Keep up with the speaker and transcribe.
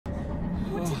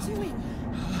doing?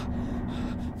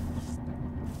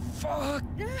 Fuck!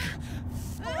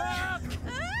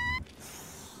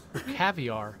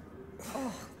 Caviar.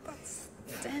 Oh, that's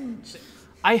stench.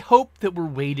 I hope that we're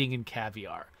wading in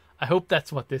caviar. I hope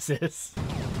that's what this is.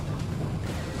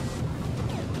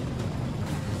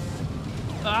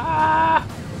 Ah!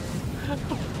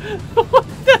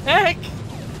 What the heck?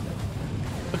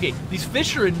 Okay, these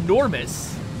fish are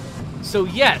enormous. So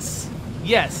yes,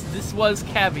 this was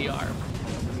caviar.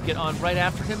 Get on right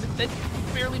after him, and then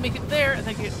barely make it there, and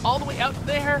then get all the way out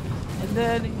there, and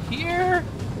then here,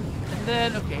 and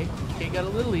then, okay, got a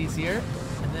little easier,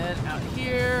 and then out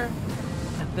here,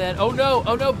 and then, oh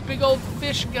no, big old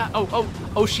fish got,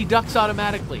 oh, she ducks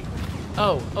automatically.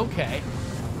 Oh, okay.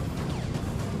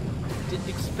 Didn't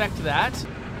expect that.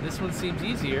 This one seems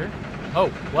easier. Oh,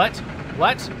 what?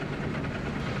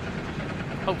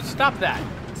 Oh, stop that.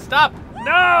 Stop!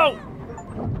 No!